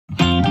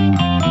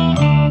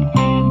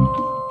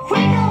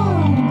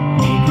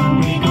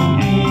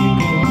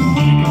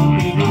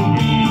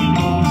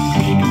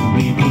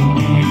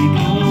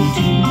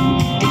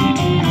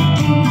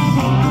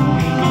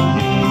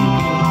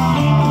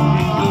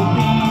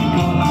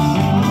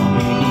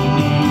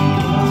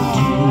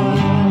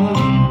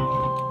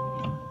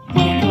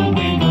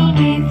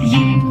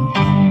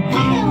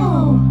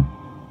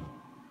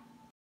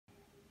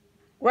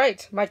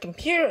Alright, my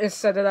computer is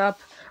set up,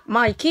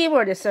 my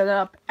keyboard is set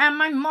up, and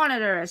my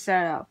monitor is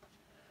set up.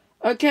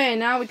 Okay,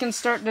 now we can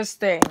start this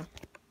thing.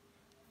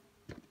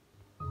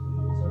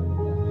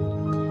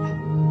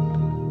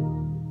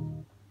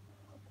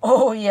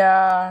 Oh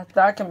yeah,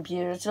 that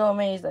computer is so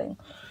amazing.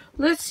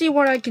 Let's see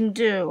what I can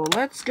do.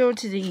 Let's go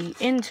to the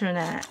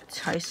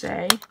internet, I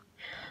say.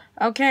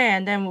 Okay,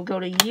 and then we'll go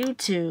to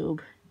YouTube.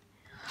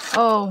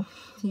 Oh,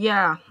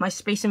 yeah, my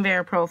Space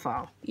Invader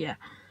profile. Yeah.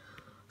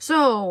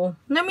 So,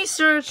 let me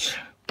search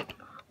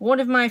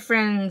one of my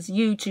friends'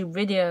 YouTube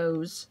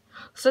videos,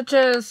 such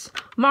as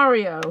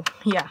Mario.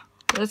 Yeah,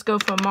 let's go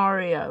for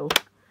Mario.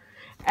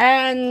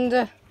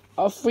 And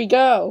off we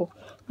go.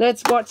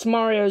 Let's watch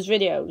Mario's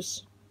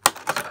videos.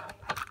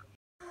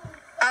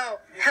 Oh,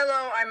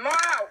 hello, I'm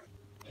Mario.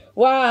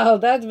 Wow,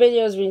 that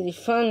video is really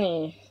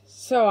funny.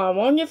 So I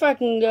wonder if I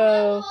can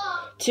go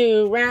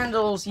to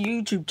Randall's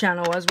YouTube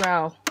channel as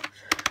well.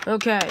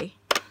 Okay.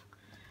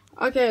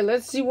 Okay,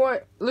 let's see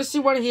what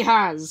he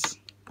has.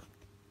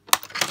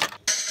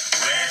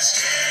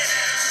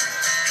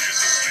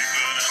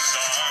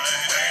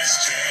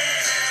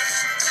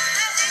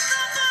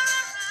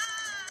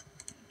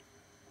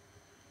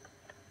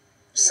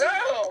 So,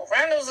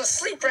 Randall's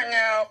asleep right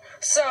now,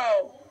 so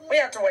we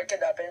have to wake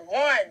it up in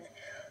 1,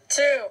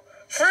 2,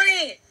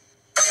 3.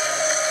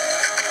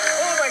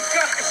 Oh my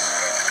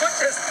gosh, what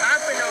just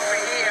happened over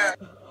here?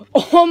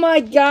 Oh my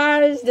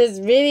gosh, this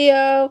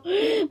video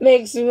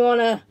makes me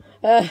wanna,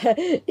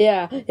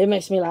 yeah, it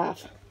makes me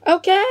laugh.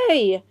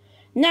 Okay,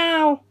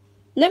 now,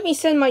 let me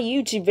send my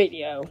YouTube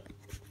video.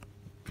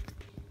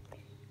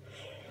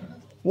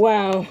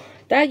 Wow,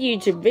 that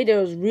YouTube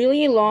video is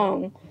really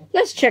long.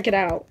 Let's check it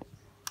out.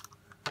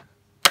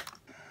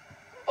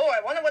 Oh,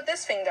 I wonder what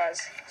this thing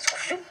does.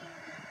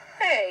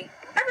 Hey,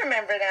 I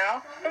remember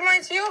now.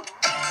 Reminds you.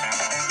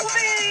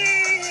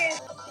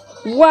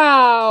 Whoopee!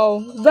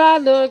 Wow,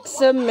 that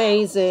looks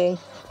amazing.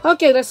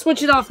 Okay, let's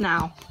switch it off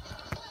now.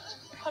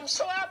 I'm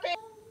so happy.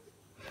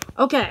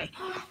 Okay,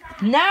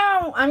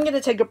 now I'm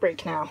gonna take a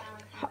break now.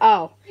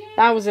 Oh,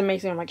 that was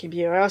amazing on my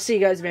computer. I'll see you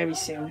guys very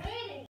soon.